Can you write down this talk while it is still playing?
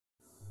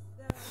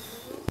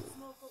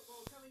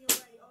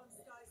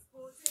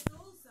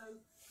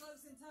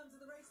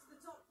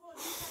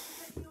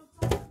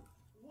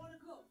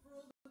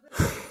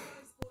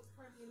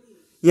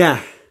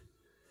Yeah.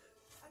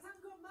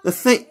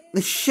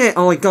 The shit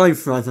I go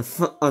through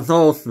as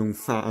Arsenal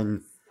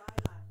fan.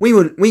 We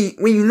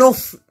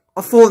lost.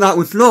 I thought that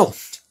was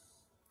lost.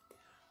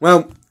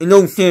 Well, in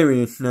all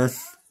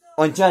seriousness,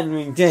 I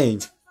genuinely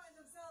did.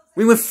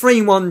 We were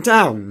 3-1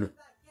 down.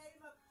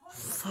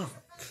 Fuck.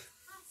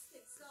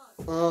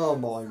 Oh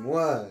my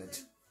word.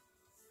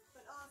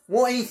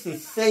 What is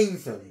this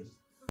season?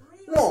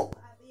 What?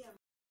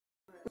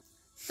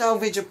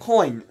 Salvage a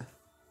point.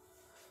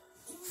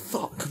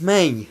 Fuck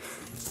me.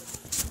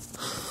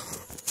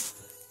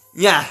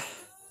 Yeah.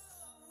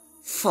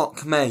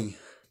 Fuck me.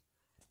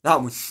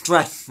 That was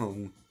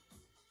stressful.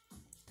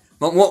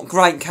 But what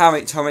great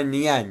character in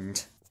the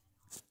end.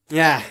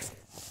 Yeah.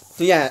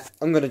 So yeah,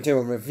 I'm going to do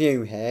a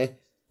review here.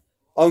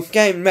 I was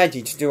getting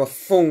ready to do a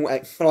full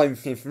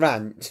explosive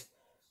rant.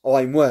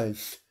 I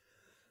was.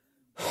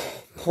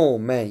 Poor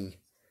me.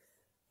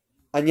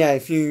 And yeah,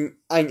 if you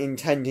ain't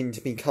intending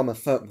to become a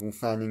football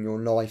fan in your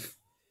life,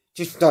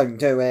 just don't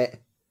do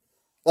it.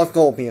 I've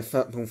got to be a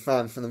football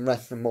fan for the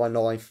rest of my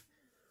life.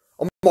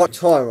 I might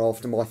retire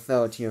after my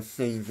 30th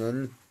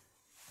season.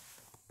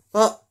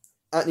 But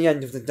at the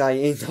end of the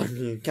day, it is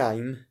only a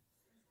game.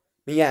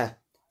 But yeah,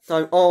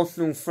 so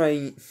Arsenal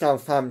 3,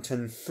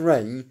 Southampton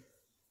 3.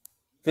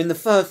 In the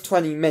first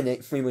 20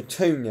 minutes, we were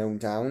 2-0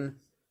 down.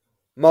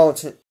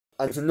 Martin,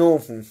 and it was an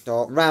awful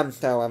start.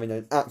 Ramsdale having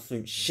an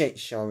absolute shit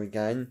show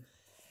again.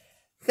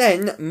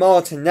 Then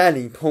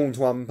Martinelli pulled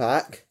one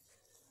back.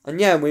 And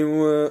yeah, we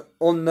were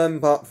on them,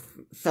 but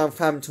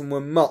Southampton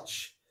were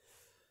much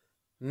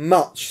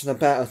the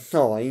better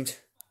side.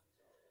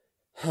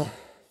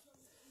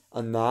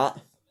 And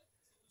that.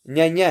 And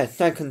then yeah,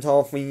 second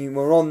half we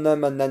were on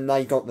them and then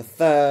they got the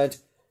third.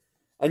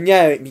 And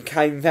yeah, it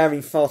became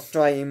very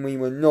frustrating. We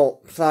were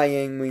not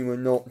playing, we were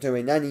not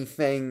doing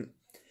anything.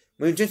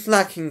 We were just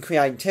lacking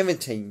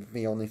creativity, to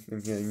be honest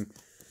with you.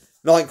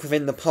 Like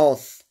within the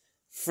past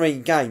 3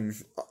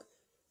 games.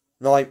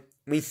 Like,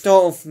 we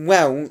start off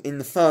well in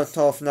the first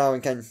half now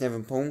against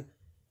Liverpool.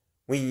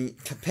 We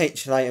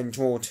capitulate and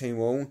draw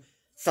 2-2.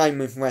 Same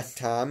with West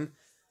Ham.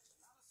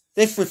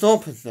 This was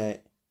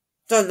opposite.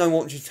 Don't know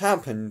what just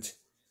happened.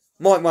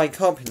 Might wake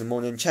up in the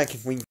morning and check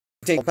if we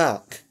dig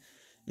back.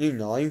 You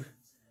know.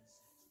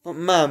 But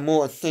man,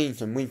 what a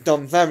season. We've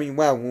done very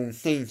well all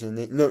season.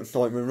 It looks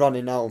like we're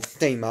running out of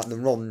steam at the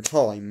wrong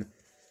time,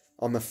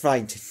 I'm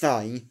afraid to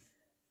say.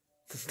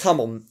 Because come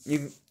on,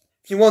 if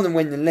you want to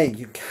win the league,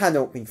 you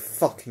cannot be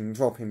fucking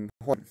dropping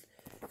points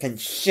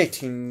against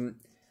shitting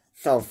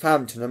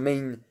Southampton. I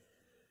mean,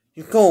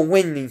 you've got to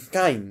win these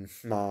games,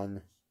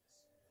 man.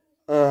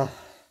 I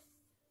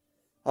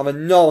have a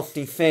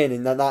nasty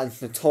feeling that is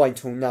the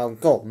title now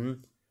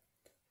gone.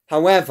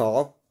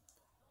 However,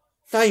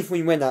 say if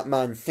we win at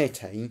Man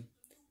City,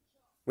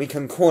 we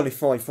can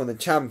qualify for the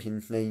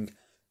Champions League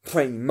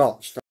pretty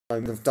much. So we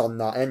would have done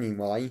that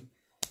anyway.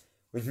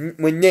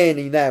 We're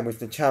nearly there with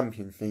the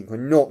Champions League. We're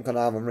not going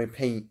to have a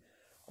repeat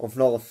of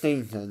last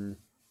season.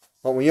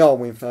 But we are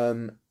with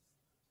the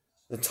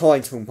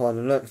title by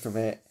the looks of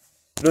it.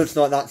 Looks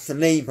like that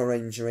Saliba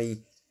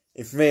injury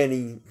is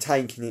really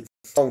taking its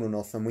toll on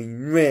us and we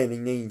really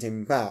need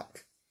him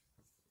back.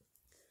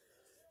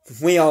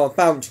 Because we are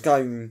about to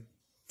go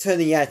to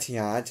the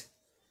Etihad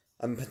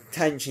and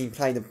potentially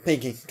play the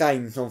biggest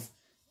games of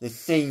the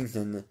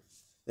season.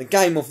 The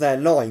game of their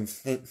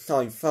lives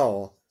so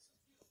far.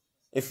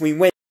 If we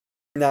win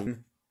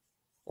them,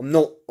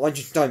 I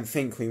just don't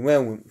think we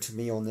will, to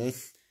be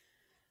honest.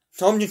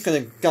 So I'm just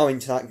going to go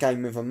into that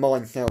game with a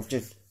mindset of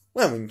just,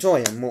 well,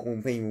 enjoy it and what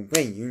will be,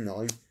 you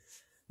know.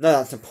 No,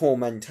 that's a poor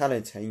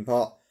mentality,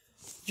 but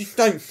just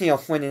don't see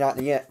us winning at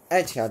the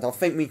Etihad. I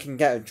think we can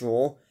get a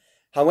draw.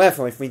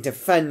 However, if we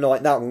defend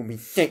like that, we'll be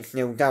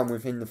 6-0 down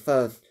within the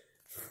first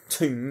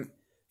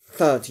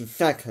 30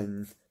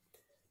 seconds.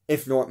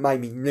 If not,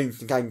 maybe lose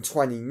the game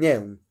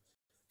 20-0.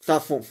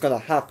 That's what's going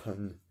to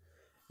happen.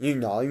 You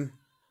know.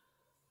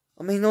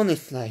 I mean,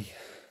 honestly.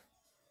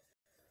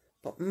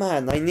 But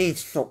man, they need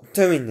to stop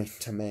doing this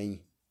to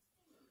me.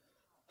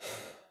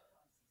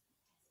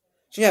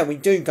 So yeah, we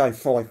do go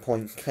 5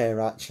 points clear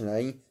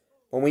actually.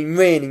 But we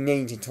really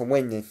needed to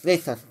win this.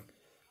 This has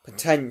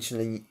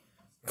potentially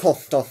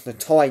cost us the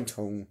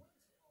title,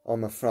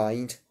 I'm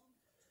afraid.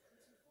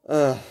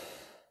 The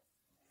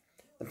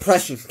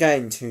pressure's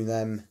getting to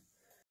them.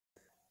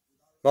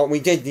 But we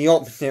did the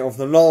opposite of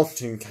the last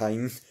 2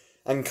 games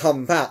and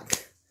come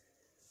back.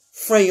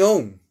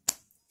 3-3.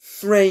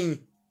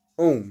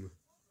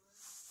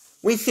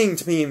 We seem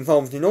to be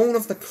involved in all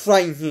of the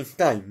craziest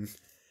games.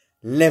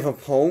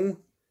 Liverpool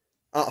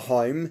at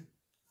home.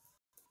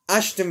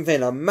 Aston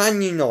Villa,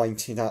 Man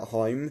United at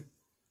home.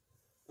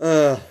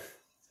 I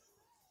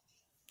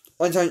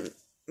don't...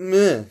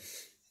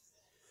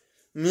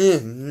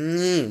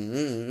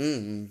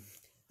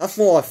 That's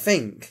what I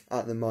think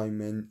at the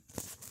moment.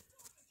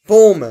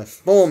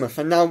 Bournemouth,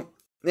 and now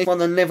this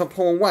one and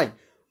Liverpool away.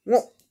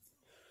 What?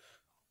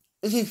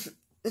 This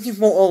is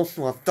what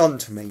Arsenal have done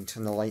to me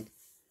tonight.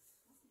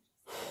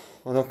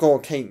 and I've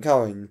got to keep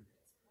going.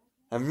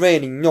 And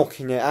really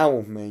knocking it out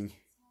of me.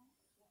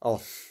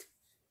 Oh,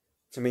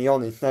 to be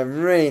honest, they're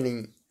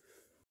really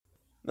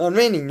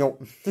not,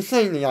 to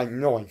say they ain't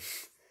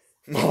nice,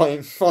 but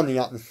it's funny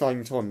at the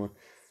same time.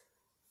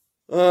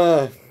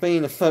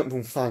 Being a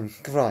football fan's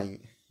great,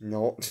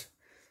 not.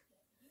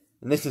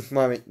 And this is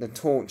where the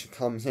torture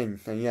comes in,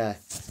 so yeah.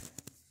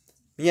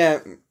 Yeah,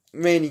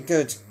 really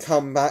good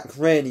comeback,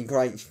 really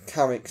great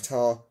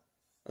character,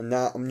 and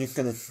that, I'm just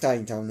gonna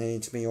stay down here,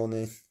 to be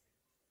honest.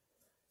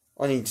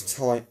 I need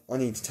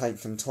to take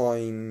some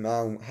time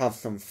out, have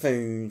some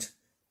food,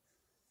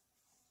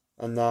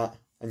 and that,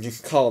 and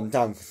just calm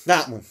down, 'cause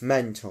that was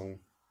mental.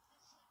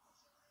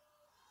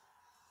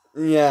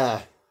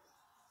 Yeah.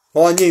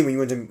 Well, I knew we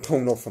wouldn't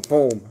pull off a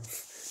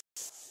Bournemouth.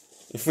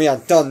 If we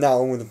had done that, I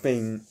would have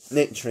been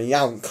literally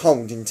out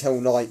cold until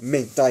like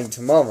midday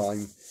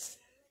tomorrow.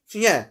 So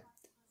yeah,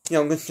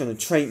 I'm just gonna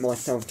treat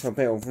myself to a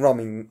bit of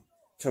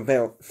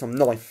some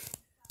nice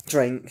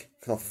drink,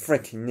 because I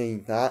freaking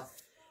need that.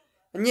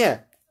 And yeah,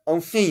 I'll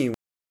see you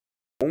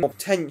all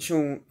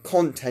potential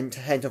content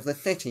ahead of the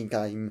City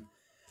game.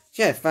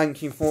 So yeah,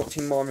 thank you for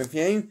watching my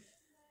review.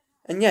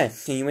 And yeah,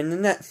 see you in the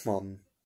next one.